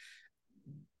creating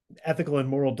ethical and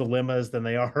moral dilemmas than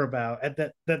they are about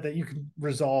that you can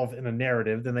resolve in a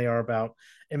narrative, than they are about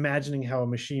imagining how a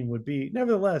machine would be.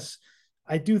 Nevertheless,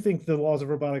 I do think the laws of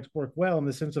robotics work well in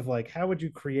the sense of, like, how would you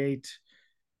create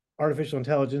artificial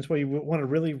intelligence? Well, you want to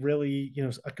really, really,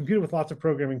 a computer with lots of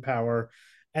programming power,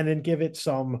 and then give it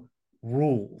some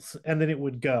rules, and then it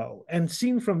would go. And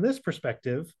seen from this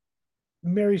perspective,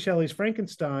 Mary Shelley's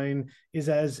Frankenstein is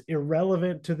as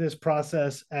irrelevant to this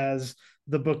process as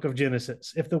the book of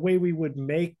Genesis. If the way we would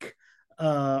make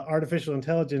artificial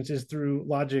intelligence is through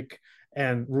logic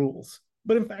and rules.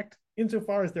 But in fact,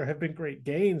 insofar as there have been great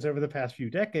gains over the past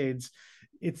few decades,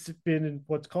 it's been in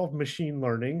what's called machine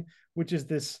learning, which is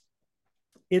this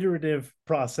iterative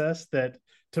process that,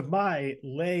 to my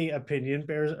lay opinion,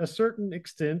 bears a certain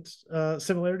extent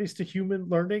similarities to human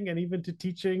learning and even to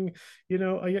teaching. You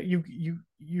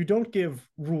don't give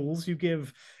rules, you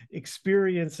give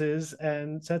experiences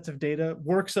and sets of data,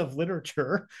 works of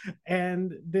literature,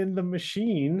 and then the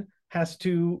machine has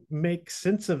to make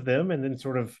sense of them and then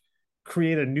sort of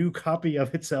create a new copy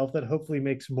of itself that hopefully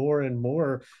makes more and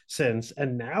more sense.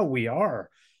 And now we are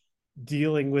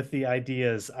dealing with the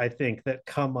ideas, I think, that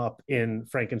come up in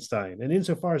Frankenstein. And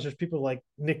insofar as there's people like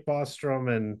Nick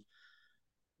Bostrom and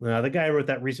the guy who wrote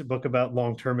that recent book about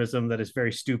long-termism that is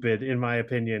very stupid, in my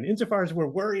opinion. Insofar as we're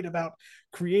worried about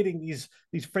creating these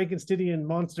Frankensteinian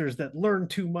monsters that learn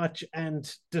too much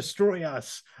and destroy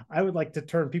us, I would like to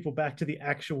turn people back to the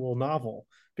actual novel,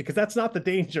 because that's not the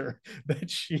danger that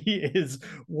she is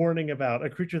warning about. A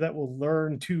creature that will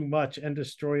learn too much and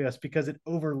destroy us because it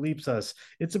overleaps us.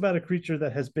 It's about a creature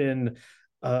that has been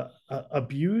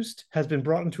abused, has been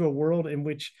brought into a world in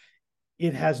which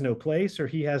it has no place, or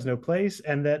he has no place,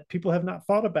 and that people have not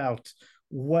thought about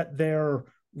what their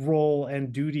role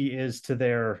and duty is to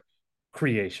their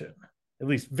creation. At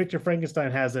least Victor Frankenstein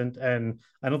hasn't, and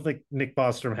I don't think Nick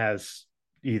Bostrom has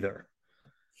either.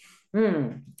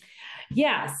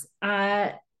 Yes.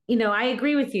 I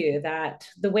agree with you that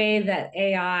the way that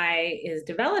AI is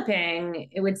developing,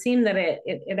 it would seem that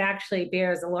it actually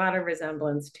bears a lot of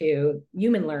resemblance to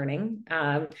human learning.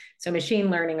 So machine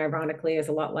learning, ironically, is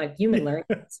a lot like human learning.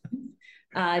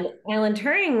 Alan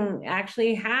Turing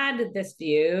actually had this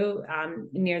view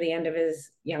near the end of his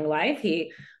young life.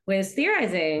 He was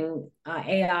theorizing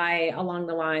AI along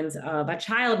the lines of a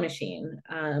child machine.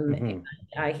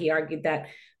 He argued that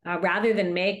rather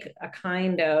than make a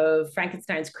kind of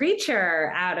Frankenstein's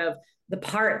creature out of the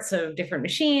parts of different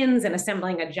machines and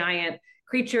assembling a giant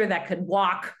creature that could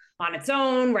walk on its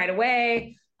own right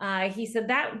away, he said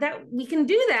that we can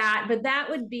do that, but that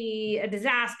would be a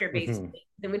disaster, basically.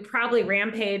 It would probably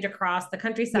rampage across the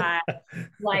countryside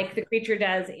like the creature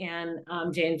does in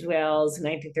James Whale's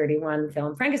 1931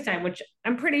 film Frankenstein, which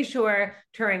I'm pretty sure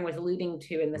Turing was alluding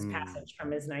to in this passage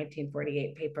from his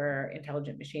 1948 paper,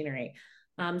 Intelligent Machinery.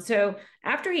 So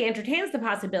after he entertains the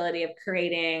possibility of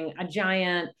creating a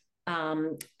giant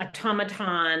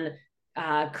automaton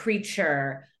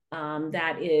creature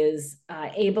that is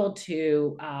able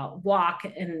to walk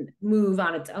and move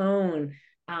on its own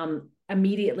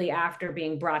immediately after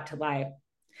being brought to life,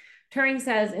 Turing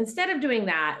says, instead of doing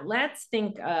that, let's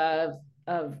think of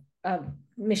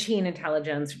machine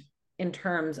intelligence in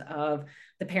terms of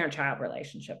the parent-child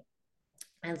relationship.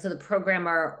 And so the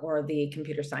programmer or the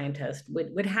computer scientist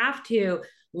would have to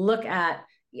look at,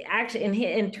 actually,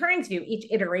 in Turing's view,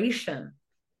 each iteration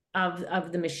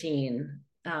of the machine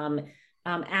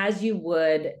as you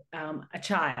would a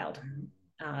child.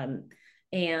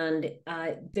 And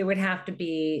there would have to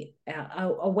be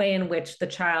a way in which the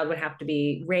child would have to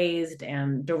be raised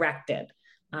and directed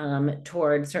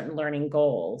toward certain learning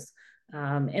goals.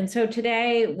 And so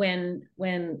today, when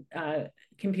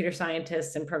computer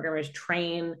scientists and programmers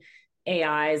train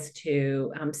AIs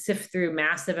to sift through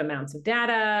massive amounts of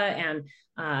data, and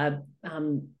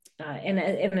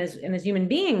as human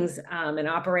beings and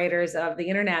operators of the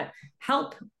internet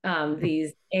help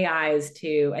these AIs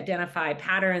to identify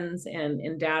patterns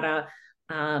in data,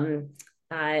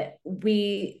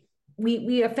 we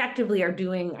effectively are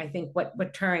doing, I think,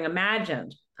 what Turing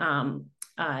imagined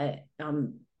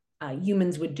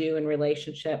humans would do in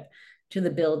relationship to the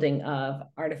building of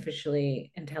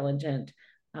artificially intelligent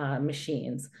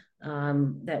machines.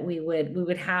 That we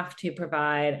would have to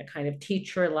provide a kind of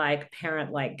teacher-like,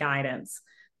 parent-like guidance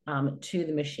to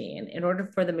the machine in order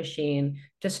for the machine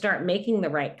to start making the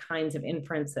right kinds of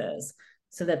inferences,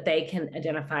 so that they can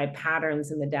identify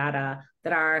patterns in the data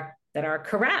that are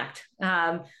correct,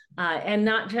 and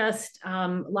not just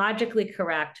logically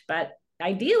correct, but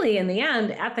ideally, in the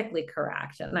end, ethically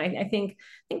correct. And I think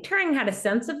Turing had a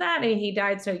sense of that. I mean, he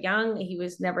died so young, he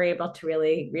was never able to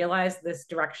really realize this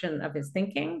direction of his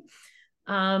thinking.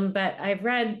 But I've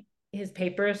read his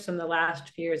papers from the last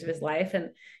few years of his life, and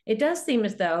it does seem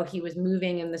as though he was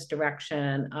moving in this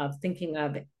direction of thinking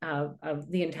of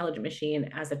the intelligent machine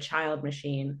as a child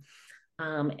machine.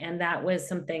 And that was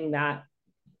something that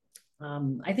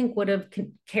I think would have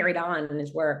carried on in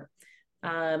his work.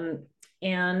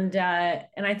 And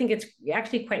I think it's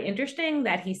actually quite interesting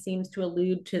that he seems to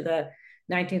allude to the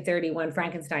 1931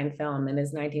 Frankenstein film in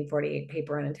his 1948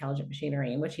 paper on intelligent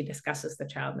machinery, in which he discusses the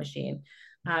child machine.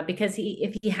 Because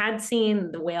if he had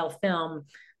seen the Whale film,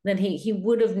 then he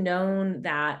would have known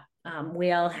that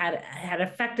Whale had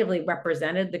effectively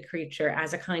represented the creature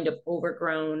as a kind of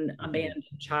overgrown, abandoned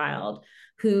child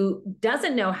who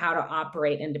doesn't know how to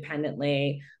operate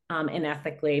independently and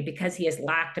ethically, because he has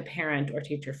lacked a parent or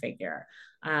teacher figure.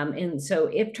 And so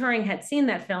if Turing had seen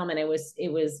that film and it was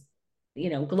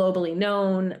globally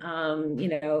known,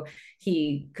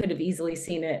 he could have easily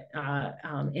seen it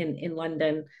in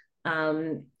London.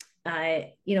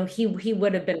 he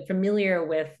would have been familiar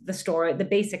with the story, the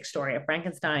basic story of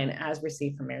Frankenstein as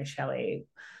received from Mary Shelley.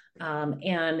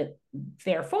 And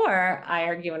therefore, I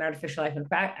argue in Artificial Life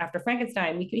After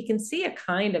Frankenstein, we can see a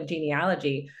kind of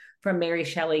genealogy from Mary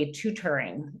Shelley to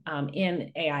Turing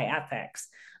in AI ethics.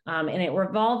 And it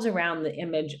revolves around the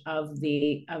image of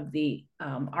the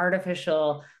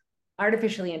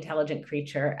artificially intelligent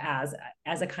creature as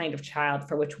a kind of child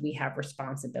for which we have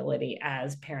responsibility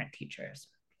as parent teachers.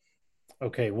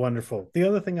 Okay, wonderful. The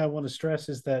other thing I want to stress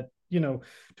is that, to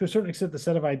a certain extent, the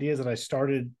set of ideas that I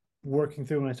started working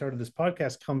through when I started this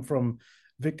podcast come from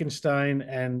Wittgenstein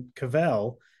and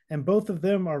Cavell. And both of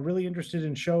them are really interested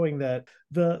in showing that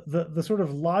the sort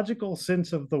of logical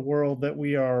sense of the world that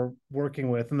we are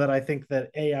working with, and that I think that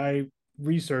AI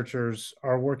researchers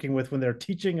are working with when they're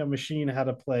teaching a machine how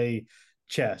to play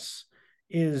chess,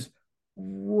 is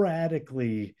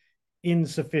radically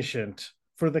insufficient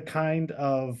for the kind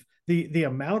of the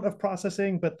amount of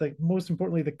processing, but most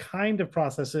importantly, the kind of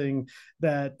processing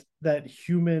that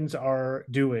humans are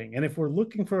doing. And if we're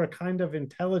looking for a kind of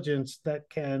intelligence that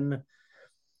can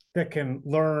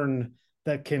learn,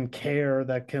 that can care,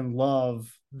 that can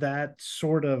love, that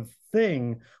sort of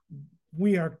thing,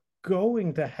 we are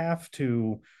going to have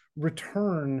to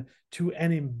return to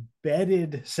an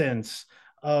embedded sense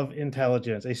of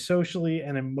intelligence, a socially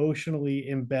and emotionally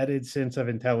embedded sense of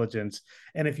intelligence.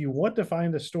 And if you want to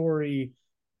find a story,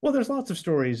 well, there's lots of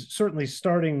stories, certainly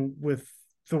starting with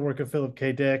the work of Philip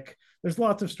K. Dick. There's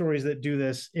lots of stories that do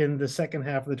this in the second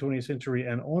half of the 20th century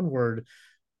and onward.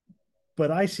 But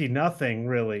I see nothing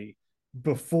really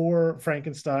before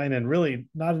Frankenstein, and really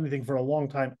not anything for a long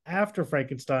time after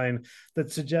Frankenstein,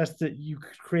 that suggests that you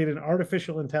could create an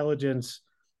artificial intelligence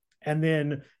and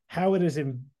then how it is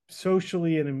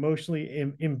socially and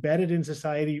emotionally embedded in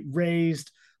society,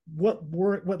 raised, what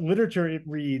literature it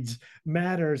reads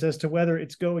matters as to whether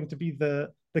it's going to be the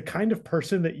kind of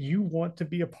person that you want to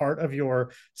be a part of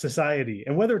your society.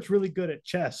 And whether it's really good at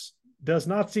chess does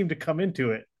not seem to come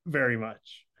into it very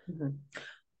much. Mm-hmm.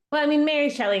 Well, I mean, Mary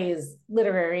Shelley's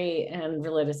literary and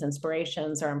religious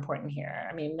inspirations are important here.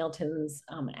 I mean, Milton's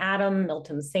Adam,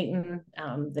 Milton's Satan,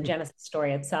 the Genesis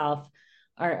story itself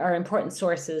are important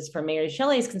sources for Mary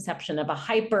Shelley's conception of a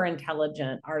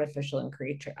hyper-intelligent artificial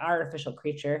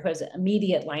creature who has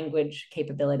immediate language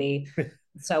capability, and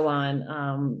so on.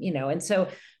 And so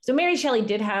Mary Shelley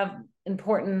did have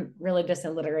important religious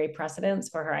and literary precedents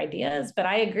for her ideas. But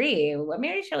I agree, what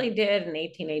Mary Shelley did in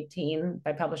 1818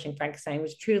 by publishing Frankenstein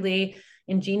was truly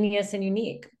ingenious and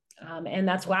unique. And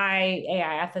that's why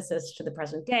AI ethicists to the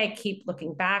present day keep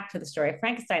looking back to the story of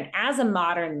Frankenstein as a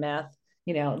modern myth,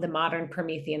 the modern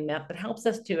Promethean myth that helps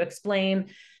us to explain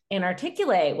and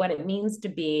articulate what it means to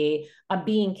be a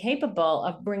being capable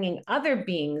of bringing other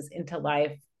beings into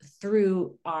life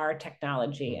through our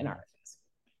technology and art.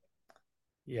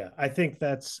 Yeah, I think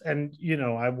that's, and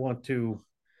I want to,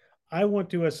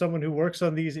 as someone who works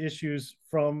on these issues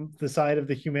from the side of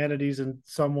the humanities and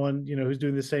someone, who's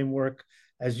doing the same work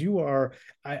as you are,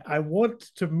 I want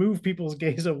to move people's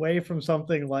gaze away from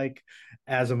something like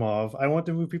Asimov. I want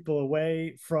to move people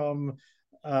away from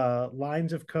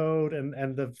lines of code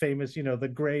and the famous,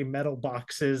 the gray metal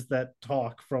boxes that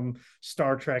talk from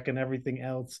Star Trek and everything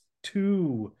else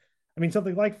to,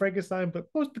 something like Frankenstein, but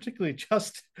most particularly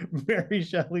just Mary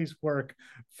Shelley's work,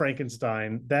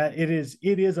 Frankenstein. That it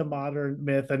is a modern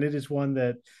myth, and it is one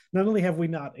that not only have we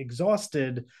not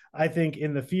exhausted, I think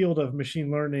in the field of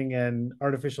machine learning and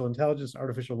artificial intelligence,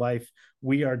 artificial life,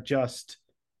 we are just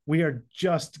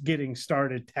getting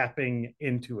started tapping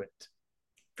into it.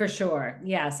 For sure.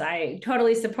 Yes, I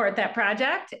totally support that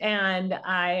project. And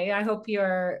I hope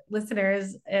your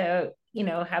listeners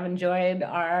have enjoyed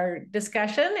our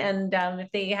discussion. And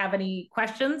if they have any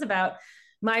questions about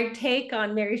my take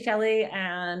on Mary Shelley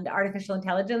and artificial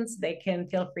intelligence, they can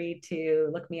feel free to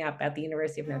look me up at the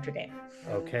University of Notre Dame.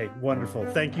 Okay, wonderful.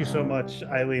 Thank you so much,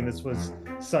 Eileen. This was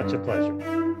such a pleasure.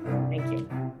 Thank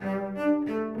you.